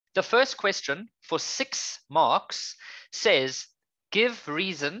the first question for 6 marks says, give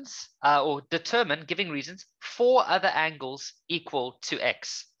reasons or determine, giving reasons, 4 other angles equal to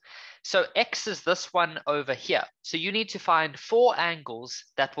x. So x is this one over here. So you need to find 4 angles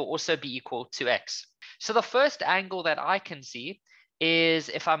that will also be equal to x. So the first angle that I can see is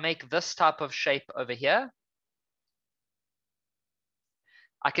if I make this type of shape over here,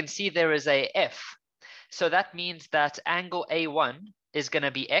 I can see there is a f. So that means that angle A1 is going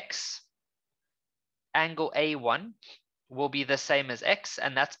to be x. Angle A1 will be the same as x,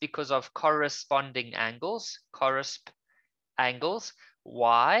 and that's because of corresponding angles. Angles.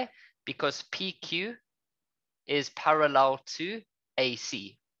 Why? Because PQ is parallel to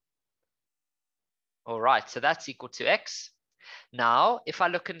AC. All right, so that's equal to x. Now, if I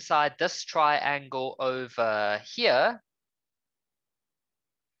look inside this triangle over here,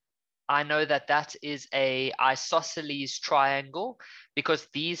 I know that that is a isosceles triangle because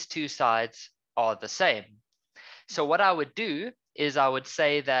these 2 sides are the same. So what I would do is I would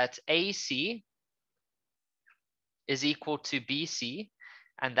say that AC is equal to BC,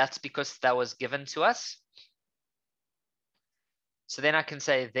 and that's because that was given to us. So then I can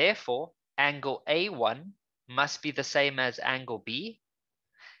say, therefore, angle A1 must be the same as angle B,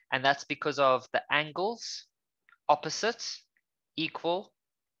 and that's because of the angles opposite equal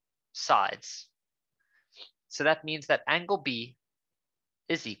sides. So that means that angle B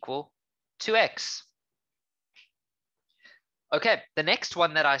is equal to x. Okay, the next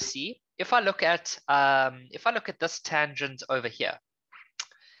one that I see, if I look at this tangent over here,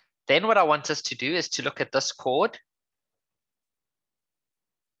 then what I want us to do is to look at this chord.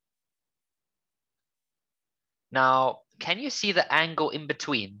 Now, can you see the angle in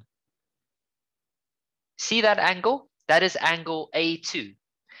between? See that angle? That is angle A2.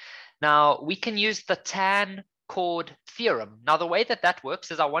 Now, we can use the Tan Chord Theorem. Now, the way that that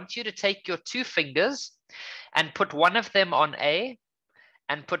works is I want you to take your 2 fingers and put one of them on A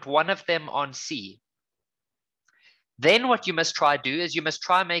and put one of them on C. Then what you must try do is you must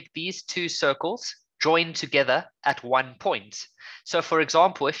try make these 2 circles join together at one point. So for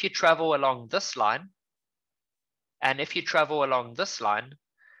example, if you travel along this line, and if you travel along this line,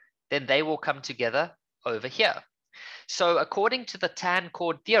 then they will come together over here. So according to the Tan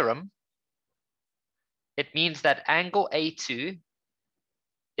Chord Theorem, it means that angle A2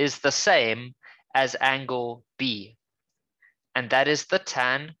 is the same as angle B. And that is the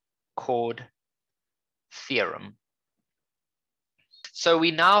Tan Chord Theorem. So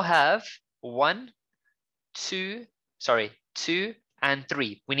we now have 2 and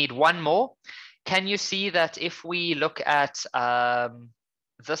 3. We need one more. Can you see that if we look at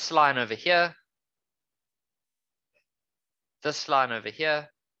this line over here, this line over here,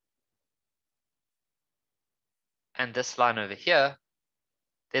 and this line over here,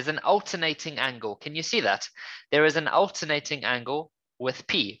 there's an alternating angle. Can you see that? There is an alternating angle with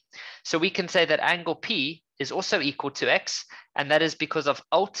P. So we can say that angle P is also equal to x, and that is because of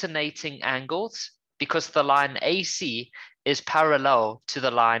alternating angles, because the line AC is parallel to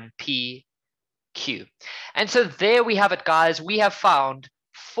the line PQ. And so there we have it, guys. We have found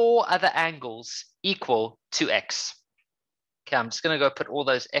 4 other angles equal to x. Okay, I'm just going to go put all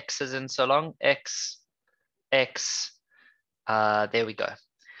those x's in so long. X, X, there we go.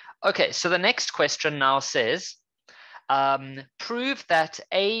 Okay, so the next question now says, prove that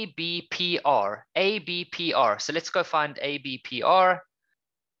ABPR. So let's go find ABPR.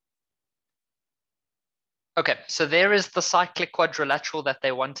 Okay, so there is the cyclic quadrilateral that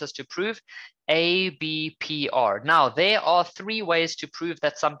they want us to prove, ABPR. Now, there are 3 ways to prove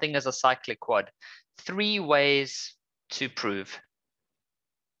that something is a cyclic quad. 3 ways to prove.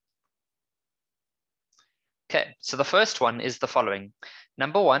 Okay, so the first one is the following.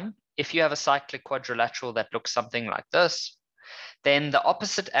 Number 1, if you have a cyclic quadrilateral that looks something like this, then the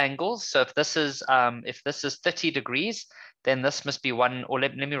opposite angles, so if this is 30 degrees, then this must be 1, or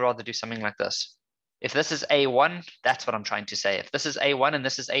let me rather do something like this. If this is A1, that's what I'm trying to say. If this is A1 and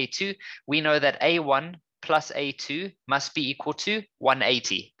this is A2, we know that A1 plus A2 must be equal to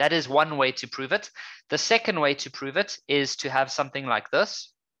 180. That is one way to prove it. The second way to prove it is to have something like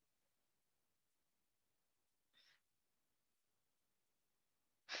this.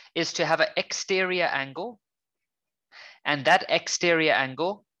 Is to have an exterior angle, and that exterior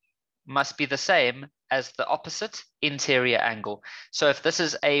angle must be the same as the opposite interior angle. So if this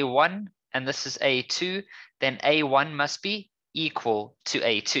is A1 and this is A2, then A1 must be equal to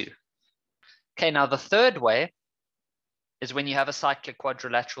A2. Okay, now the third way is when you have a cyclic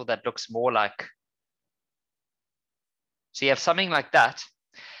quadrilateral that looks more like, so you have something like that,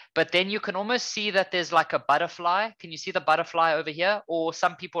 But then you can almost see that there's like a butterfly. Can you see the butterfly over here? Or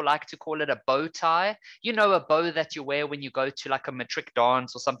some people like to call it a bow tie. You know, a bow that you wear when you go to like a matric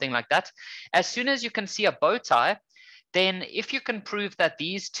dance or something like that. As soon as you can see a bow tie, then if you can prove that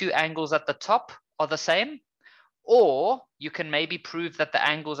these two angles at the top are the same, or you can maybe prove that the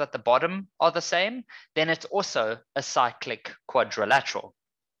angles at the bottom are the same, then it's also a cyclic quadrilateral.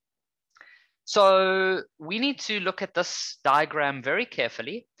 So we need to look at this diagram very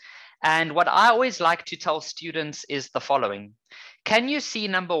carefully. And what I always like to tell students is the following. Can you see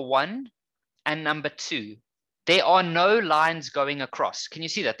number 1 and number 2? There are no lines going across. Can you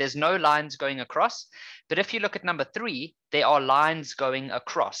see that? There's no lines going across. But if you look at number 3, there are lines going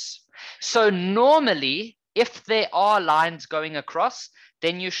across. So normally, if there are lines going across,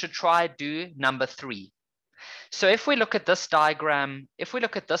 then you should try do number 3. So if we look at this diagram, if we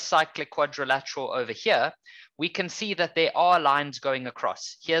look at this cyclic quadrilateral over here, we can see that there are lines going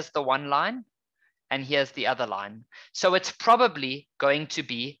across. Here's the one line, and here's the other line. So it's probably going to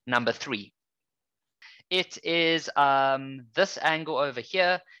be number 3. It is this angle over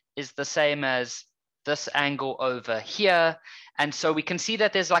here is the same as this angle over here. And so we can see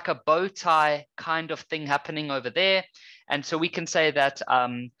that there's like a bow tie kind of thing happening over there. And so we can say that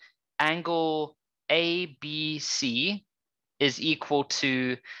angle ABC is equal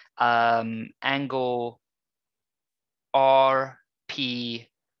to angle RPA,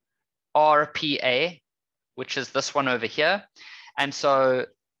 which is this one over here. And so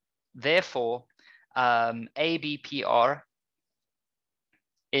therefore, ABPR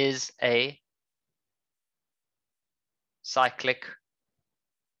is a cyclic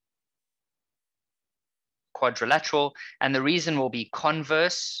quadrilateral, and the reason will be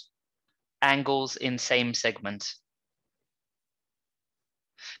converse angles in same segment.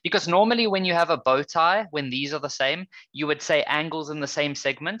 Because normally when you have a bow tie, when these are the same, you would say angles in the same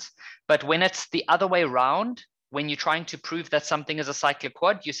segment. But when it's the other way around, when you're trying to prove that something is a cyclic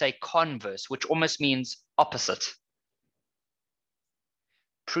quad, you say converse, which almost means opposite.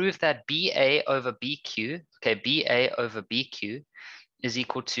 Prove that BA over BQ, okay, BA over BQ is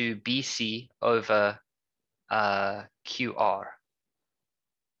equal to BC over QR.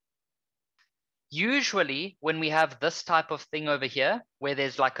 Usually when we have this type of thing over here, where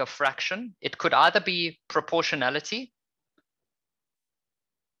there's like a fraction, it could either be proportionality,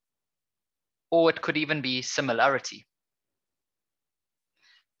 or it could even be similarity.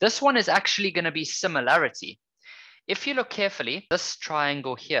 This one is actually going to be similarity. If you look carefully, this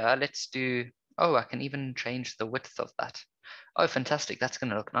triangle here, let's do, oh, I can even change the width of that. Oh, fantastic. That's going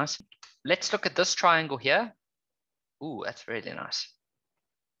to look nice. Let's look at this triangle here. Ooh, that's really nice.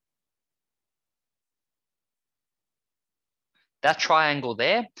 That triangle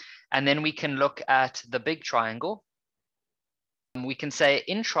there. And then we can look at the big triangle. We can say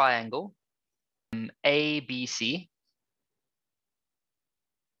in triangle, ABC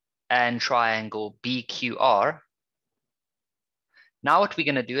and triangle BQR. Now what we're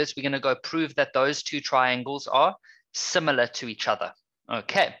going to do is we're going to go prove that those two triangles are similar to each other.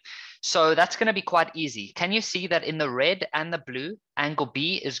 Okay, so that's going to be quite easy. Can you see that in the red and the blue, angle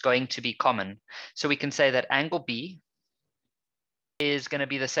B is going to be common? So we can say that angle B is going to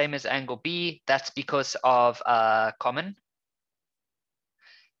be the same as angle B. That's because of common.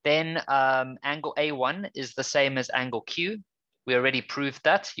 Then angle A1 is the same as angle Q. We already proved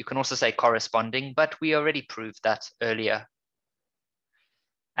that. You can also say corresponding, but we already proved that earlier.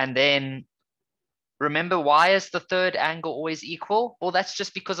 And then remember, why is the third angle always equal? Well, that's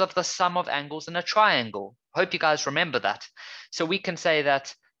just because of the sum of angles in a triangle. Hope you guys remember that. So we can say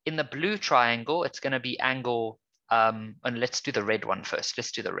that in the blue triangle, it's going to be angle, and let's do the red one first.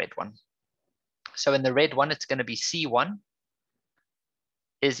 Let's do the red one. So in the red one, it's going to be C1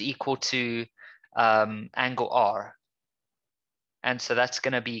 is equal to angle R. And so that's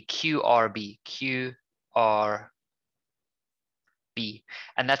going to be QRB, QRB.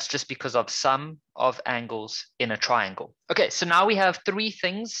 And that's just because of sum of angles in a triangle. Okay, so now we have three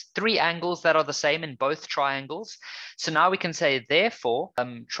angles that are the same in both triangles. So now we can say, therefore,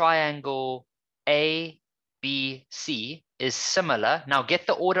 triangle ABC is similar. Now get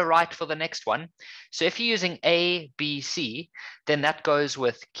the order right for the next one. So if you're using ABC, then that goes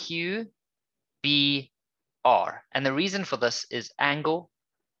with QBR. And the reason for this is angle,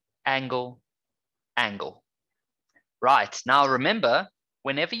 angle, angle. Right, now remember,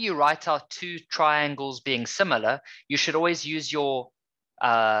 whenever you write out two triangles being similar, you should always use your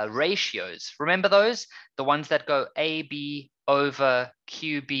ratios. Remember those? The ones that go AB over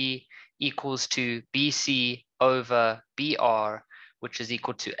QB equals to BC over BR, which is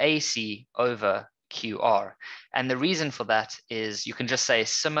equal to AC over QR. And the reason for that is you can just say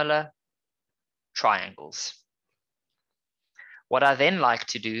similar triangles. What I then like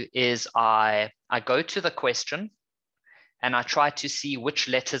to do is I go to the question and I try to see which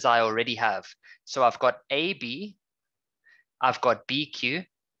letters I already have. So I've got AB, I've got BQ,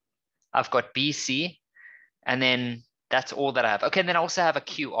 I've got BC, and then that's all that I have. Okay, and then I also have a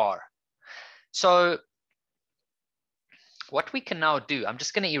QR. So what we can now do, I'm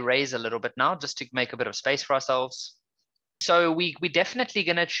just going to erase a little bit now just to make a bit of space for ourselves. So we're definitely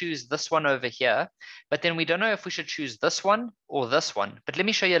going to choose this one over here, but then we don't know if we should choose this one or this one. But let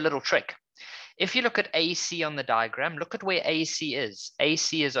me show you a little trick. If you look at AC on the diagram, look at where AC is.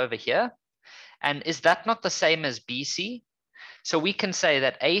 AC is over here. And is that not the same as BC? So we can say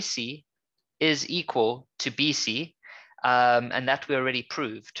that AC is equal to BC, and that we already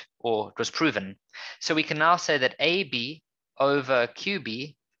proved, or it was proven. So we can now say that AB over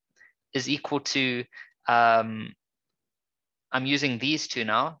QB is equal to, I'm using these two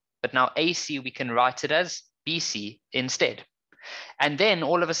now, but now AC, we can write it as BC instead. And then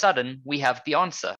all of a sudden we have the answer.